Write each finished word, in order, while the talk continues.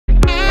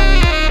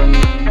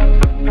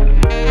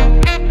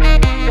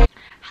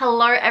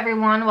Hello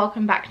everyone,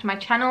 welcome back to my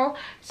channel.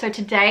 So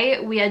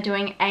today we are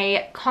doing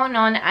a Cotton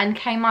On and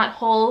Kmart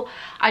haul.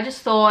 I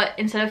just thought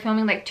instead of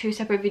filming like two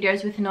separate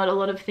videos with not a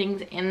lot of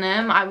things in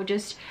them, I would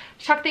just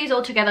chuck these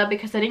all together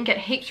because I didn't get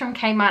heaps from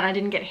Kmart and I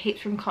didn't get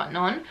heaps from Cotton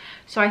On.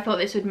 So I thought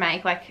this would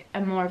make like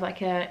a more of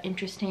like a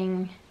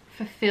interesting,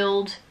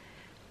 fulfilled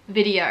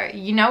video.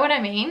 You know what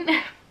I mean?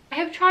 I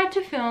have tried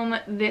to film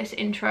this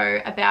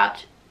intro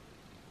about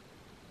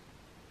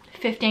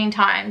 15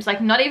 times, like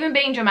not even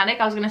being dramatic.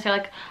 I was gonna say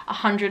like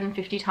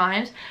 150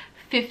 times.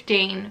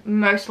 15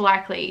 most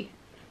likely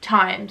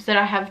times that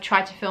I have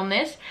tried to film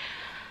this.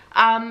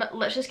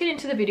 Let's just get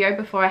into the video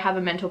before I have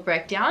a mental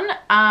breakdown.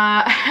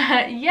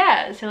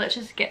 Yeah, so let's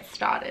just get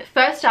started.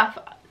 First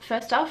up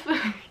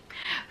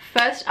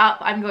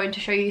I'm going to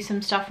show you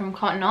some stuff from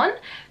Cotton On.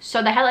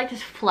 So they had like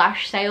this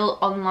flash sale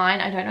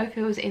online. I don't know if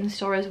it was in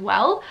store as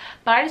well,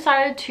 but I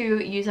decided to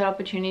use that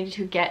opportunity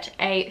to get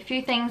a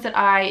few things that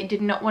I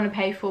did not want to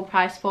pay full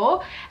price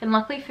for, and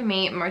luckily for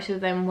me most of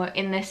them were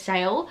in this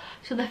sale.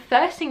 So the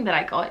first thing that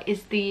I got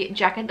is the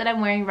jacket that I'm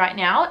wearing right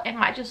now. It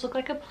might just look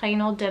like a plain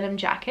old denim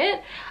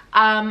jacket,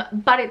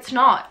 but it's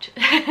not.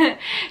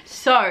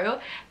 So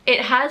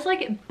it has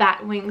like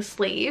bat wing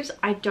sleeves.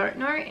 I don't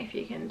know if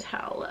you can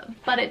tell,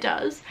 but it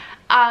does.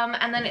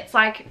 And then it's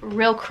like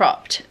real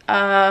cropped.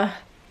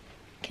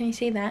 Can you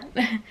see that?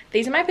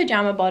 These are my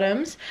pajama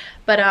bottoms,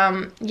 but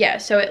yeah,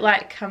 so it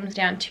like comes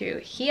down to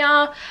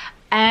here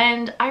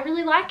and I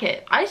really like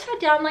it. I sat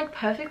down like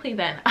perfectly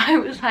then. I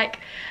was like,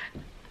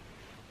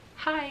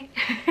 hi.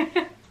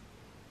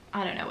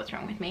 I don't know what's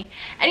wrong with me.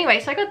 Anyway,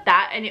 so I got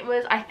that and it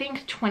was, I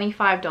think,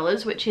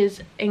 $25, which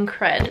is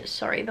incred.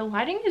 Sorry, the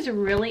lighting is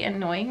really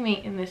annoying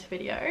me in this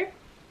video.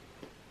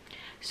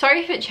 Sorry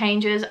if it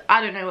changes.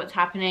 I don't know what's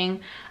happening.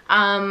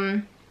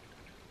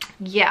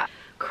 Yeah.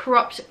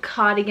 Cropped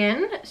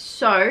cardigan.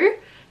 So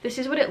this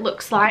is what it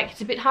looks like.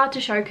 It's a bit hard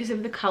to show because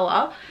of the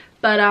color,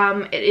 but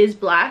it is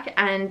black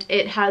and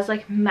it has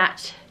like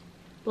matte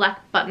black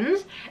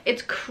buttons.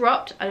 It's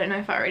cropped. I don't know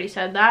if I already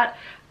said that.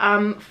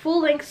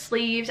 Full length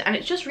sleeves, and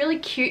it's just really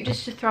cute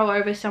just to throw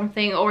over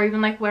something or even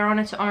like wear on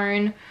its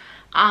own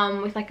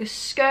with like a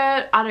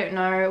skirt. I don't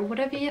know,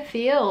 whatever you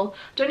feel.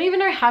 Don't even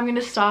know how I'm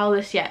gonna style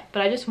this yet,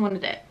 but I just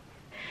wanted it.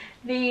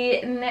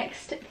 The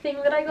next thing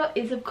that I got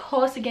is of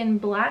course again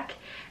black.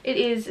 It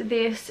is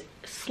this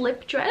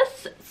slip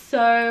dress.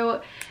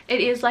 So it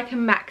is like a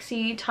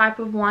maxi type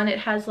of one. It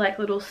has like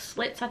little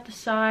slits at the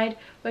side,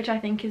 which I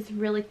think is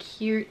really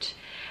cute,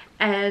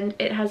 and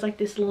it has like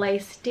this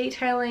lace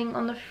detailing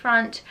on the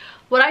front.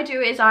 What I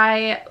do is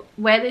I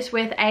wear this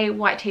with a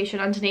white t-shirt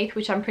underneath,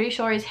 which I'm pretty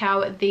sure is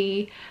how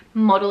the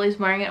model is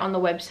wearing it on the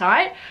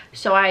website.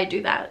 So I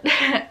do that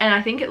and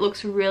I think it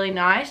looks really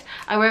nice.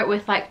 I wear it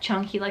with like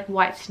chunky like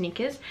white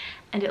sneakers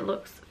and it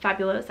looks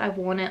fabulous. I've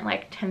worn it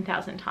like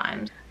 10,000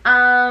 times.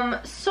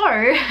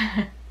 So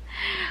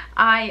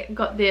I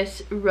got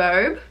this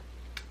robe.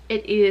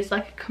 It is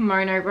like a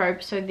kimono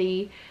robe, so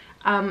the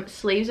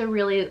sleeves are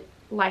really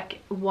like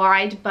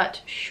wide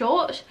but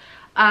short,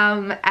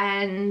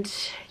 and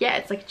yeah,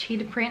 it's like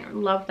cheetah print.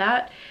 Love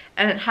that.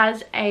 And it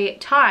has a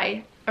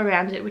tie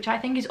around it, which I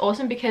think is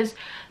awesome because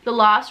the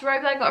last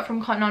robe that I got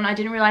from Cotton On, I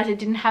didn't realize it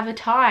didn't have a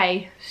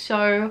tie.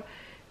 So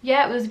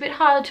yeah, it was a bit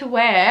harder to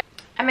wear.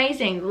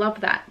 Amazing,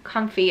 love that.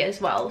 Comfy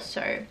as well,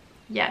 so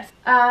yes.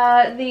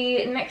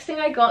 The next thing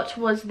I got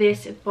was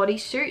this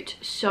bodysuit.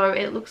 So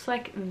it looks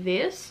like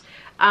this.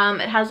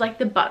 It has like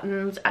the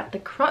buttons at the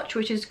crotch,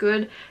 which is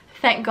good.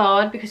 Thank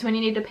God, because when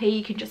you need to pee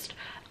you can just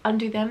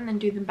undo them and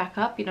do them back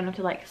up. You don't have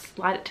to like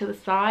slide it to the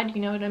side,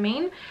 you know what I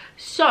mean?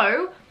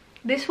 So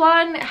this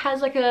one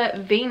has like a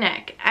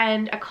v-neck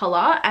and a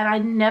collar, and I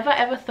never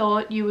ever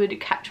thought you would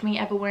catch me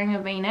ever wearing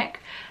a v-neck,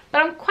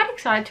 but I'm quite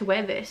excited to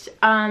wear this.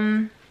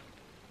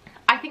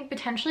 I think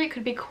potentially it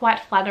could be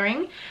quite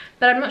flattering,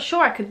 but I'm not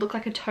sure. I could look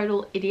like a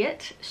total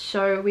idiot,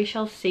 so we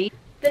shall see.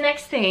 The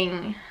next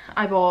thing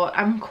I bought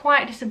I'm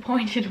quite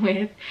disappointed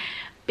with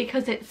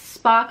because it's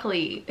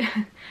sparkly.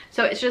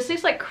 So it's just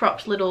this like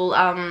cropped little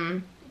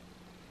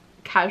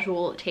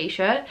casual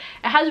t-shirt.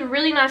 It has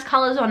really nice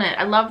colors on it.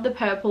 I love the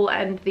purple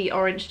and the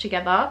orange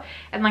together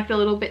and like the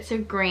little bits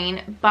of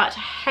green, but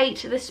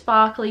hate the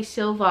sparkly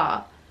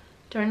silver.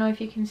 Don't know if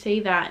you can see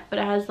that, but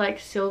it has like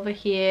silver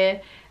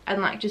here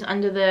and like just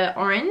under the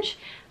orange.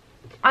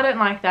 I don't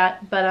like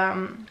that,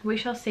 but we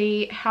shall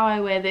see how I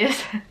wear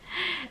this.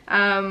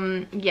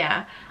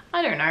 Yeah,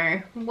 I don't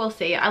know, we'll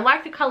see. I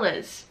like the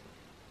colors,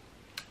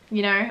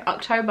 you know,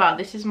 October,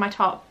 this is my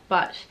top,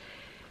 but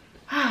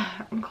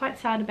I'm quite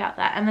sad about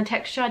that. And the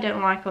texture I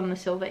don't like on the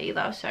silver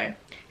either, so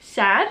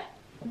sad.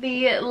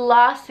 The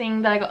last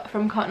thing that I got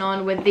from Cotton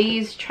On were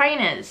these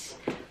trainers.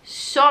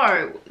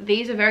 So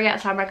these are very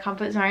outside my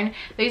comfort zone.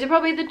 These are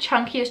probably the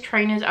chunkiest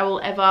trainers I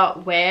will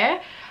ever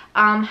wear.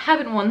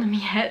 Haven't worn them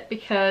yet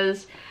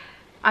because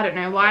I don't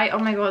know why. Oh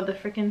my god, the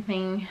freaking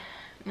thing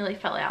nearly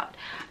fell out.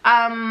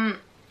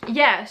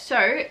 Yeah,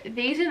 so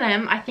these are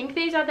them. I think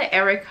these are the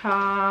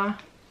Erica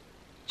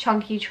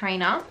chunky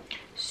trainer.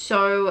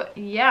 So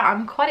yeah,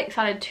 I'm quite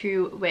excited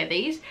to wear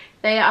these.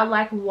 They are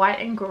like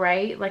white and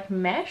grey, like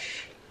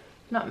mesh.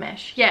 Not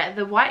mesh. Yeah,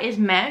 the white is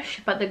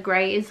mesh, but the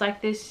grey is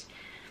like this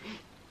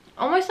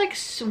almost like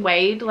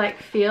suede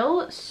like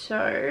feel.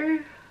 So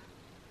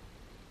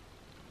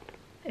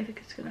if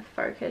it's gonna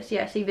focus,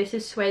 yeah, see, this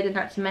is suede and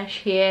that's mesh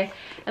here,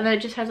 and then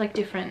it just has like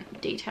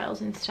different details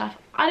and stuff.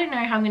 I don't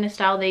know how I'm gonna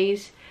style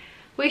these.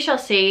 We shall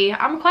see.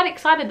 I'm quite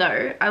excited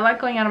though. I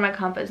like going out of my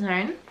comfort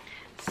zone.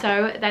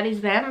 So that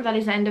is them. That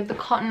is the end of the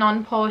cotton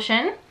on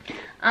portion.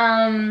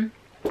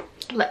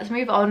 Let's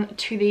move on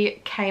to the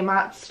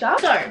Kmart stuff.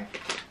 So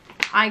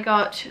I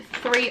got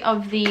 3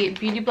 of the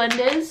beauty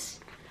blenders.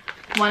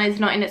 One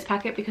is not in its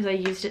packet because I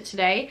used it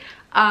today.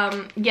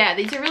 Yeah,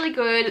 these are really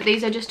good.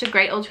 These are just a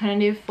great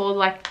alternative for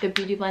like the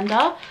beauty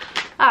blender.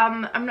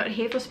 I'm not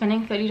here for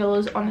spending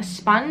 $30 on a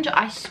sponge.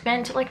 I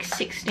spent like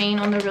 $16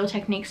 on the Real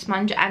Technique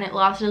sponge and it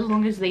lasted as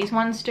long as these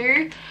ones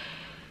do.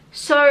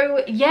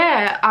 So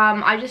yeah,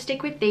 I just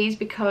stick with these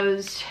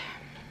because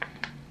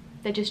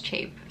they're just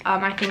cheap.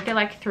 I think they're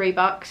like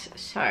 $3,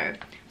 so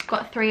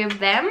got 3 of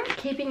them.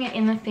 Keeping it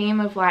in the theme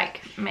of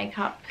like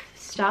makeup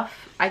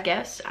stuff, I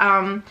guess.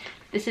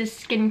 This is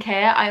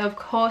skincare. I of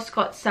course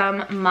got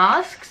some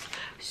masks.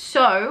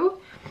 So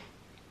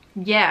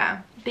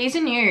yeah, these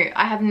are new.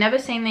 I have never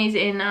seen these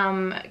in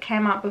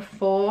Kmart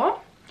before.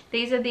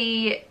 These are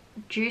the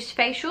juice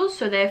facials,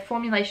 so they're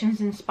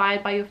formulations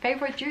inspired by your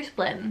favorite juice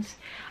blends.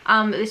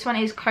 This one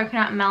is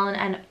coconut, melon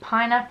and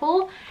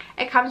pineapple.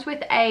 It comes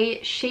with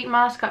a sheet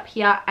mask up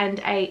here and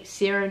a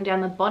serum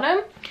down the bottom.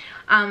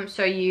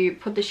 So you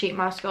put the sheet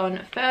mask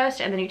on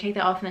first and then you take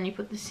that off and then you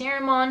put the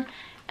serum on.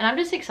 And I'm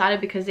just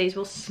excited because these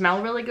will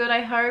smell really good,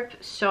 I hope.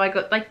 So I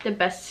got like the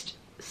best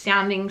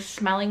sounding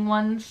smelling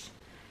ones.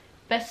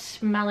 Best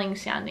smelling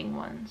sounding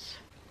ones.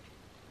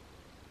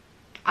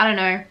 I don't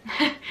know.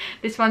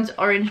 This one's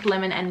orange,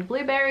 lemon and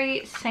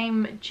blueberry.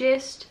 Same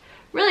gist.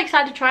 Really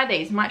excited to try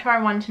these. Might try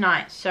one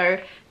tonight. So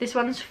this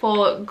one's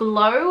for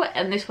glow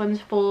and this one's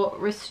for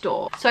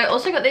restore. So I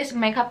also got this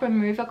makeup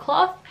remover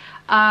cloth.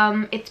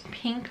 It's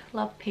pink.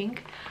 Love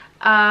pink.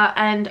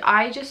 And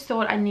I just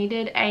thought I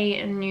needed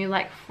a new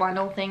like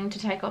flannel thing to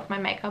take off my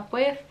makeup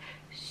with.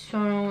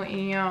 So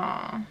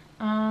yeah.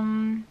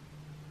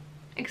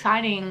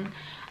 Exciting.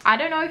 I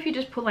don't know if you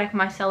just put like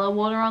micellar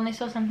water on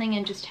this or something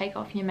and just take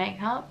off your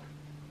makeup,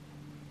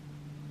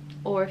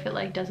 or if it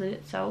like does it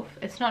itself.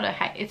 It's not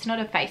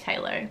a face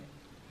halo.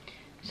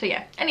 So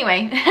yeah,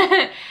 anyway,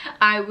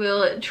 I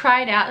will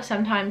try it out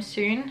sometime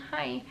soon.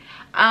 Hi.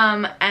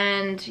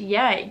 And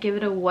yeah, give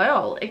it a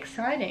whirl.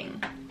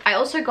 Exciting. I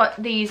also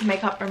got these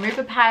makeup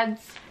remover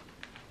pads,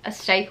 a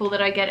staple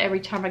that I get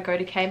every time I go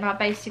to Kmart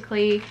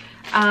basically.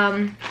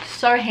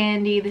 So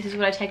handy. This is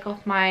what I take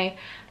off my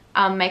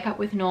makeup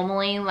with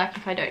normally, like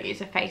if I don't use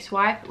a face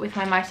wipe. With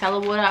my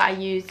micellar water I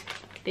use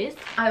this.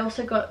 I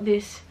also got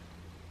this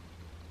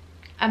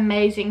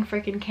amazing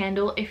freaking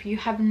candle. If you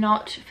have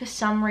not for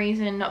some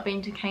reason not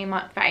been to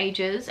Kmart for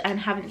ages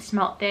and haven't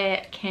smelt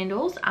their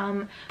candles,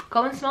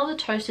 go and smell the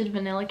toasted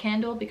vanilla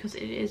candle because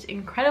it is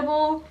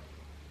incredible.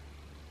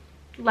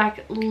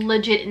 Like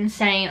legit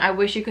insane. I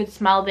wish you could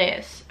smell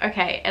this.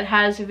 Okay, it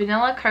has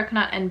vanilla,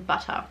 coconut and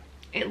butter.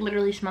 It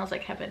literally smells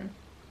like heaven.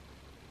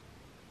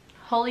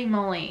 Holy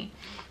moly.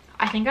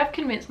 I think I've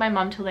convinced my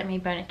mum to let me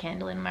burn a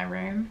candle in my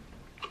room.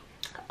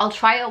 I'll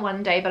try it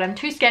one day, but I'm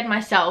too scared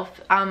myself.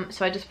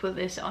 So I just put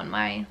this on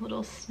my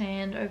little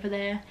stand over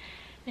there.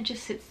 It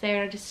just sits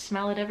there and I just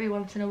smell it every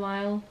once in a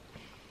while.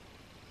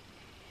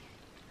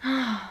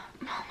 Oh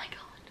my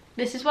god.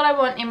 This is what I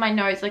want in my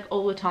nose like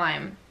all the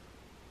time.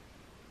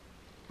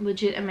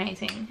 Legit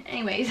amazing.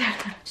 Anyways,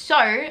 so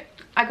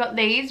I got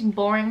these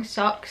boring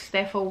socks.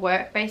 They're for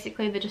work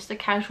basically. They're just the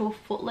casual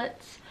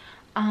footlets.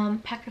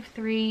 Pack of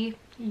 3.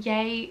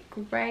 Yay,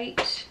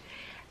 great.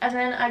 And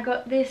then I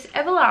got this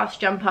Everlast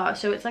jumper.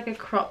 So it's like a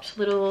cropped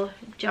little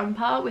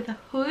jumper with a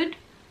hood.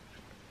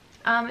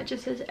 It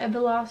just says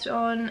Everlast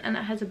on and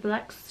it has a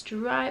black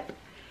stripe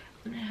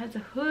and it has a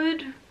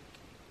hood.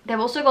 They've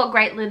also got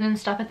great linen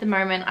stuff at the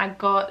moment. I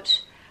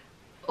got,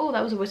 oh,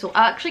 that was a whistle.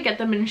 I'll actually get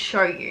them and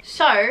show you.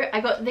 So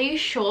I got these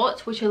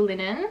shorts which are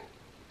linen.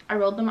 I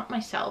rolled them up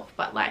myself,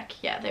 but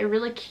like, yeah, they're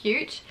really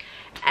cute.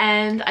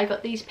 And I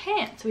got these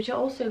pants which are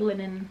also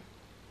linen.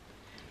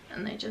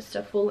 And they're just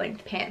a full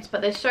length pants,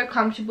 but they're so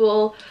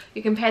comfortable.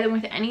 You can pair them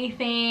with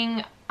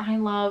anything. I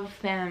love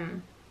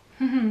them.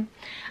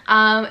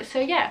 So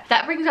yeah,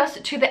 that brings us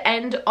to the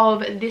end of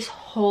this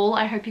haul.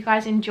 I hope you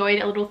guys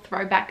enjoyed a little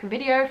throwback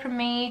video from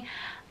me.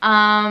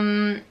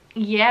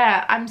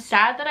 Yeah, I'm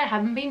sad that I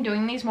haven't been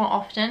doing these more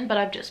often, but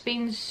I've just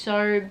been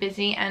so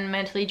busy and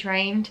mentally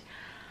drained.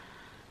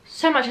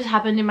 So much has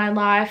happened in my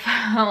life.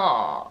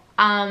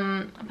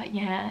 But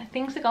yeah,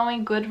 things are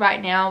going good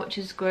right now, which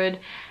is good.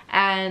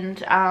 And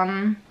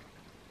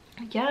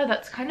yeah,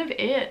 that's kind of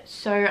it.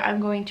 So I'm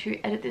going to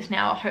edit this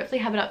now. I'll hopefully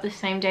have it up the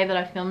same day that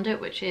I filmed it,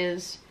 which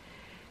is,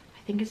 I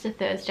think it's a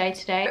Thursday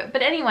today.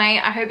 But anyway,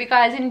 I hope you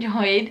guys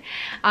enjoyed.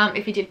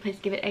 If you did, please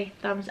give it a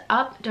thumbs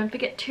up. Don't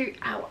forget to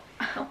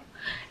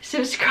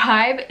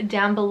subscribe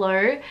down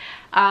below,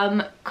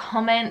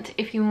 comment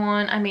if you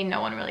want. I mean,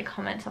 no one really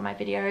comments on my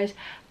videos,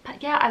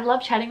 but yeah, I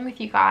love chatting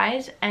with you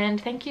guys, and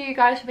thank you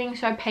guys for being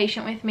so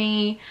patient with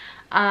me.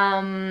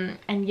 And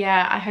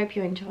yeah, I hope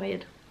you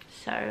enjoyed.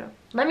 So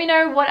let me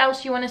know what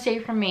else you want to see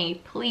from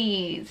me,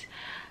 please,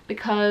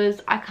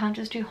 because I can't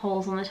just do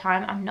hauls all the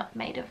time. I'm not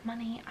made of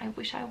money. I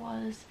wish I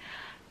was,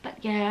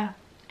 but yeah.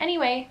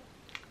 Anyway,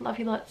 love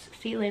you lots.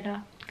 See you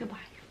later.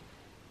 Goodbye.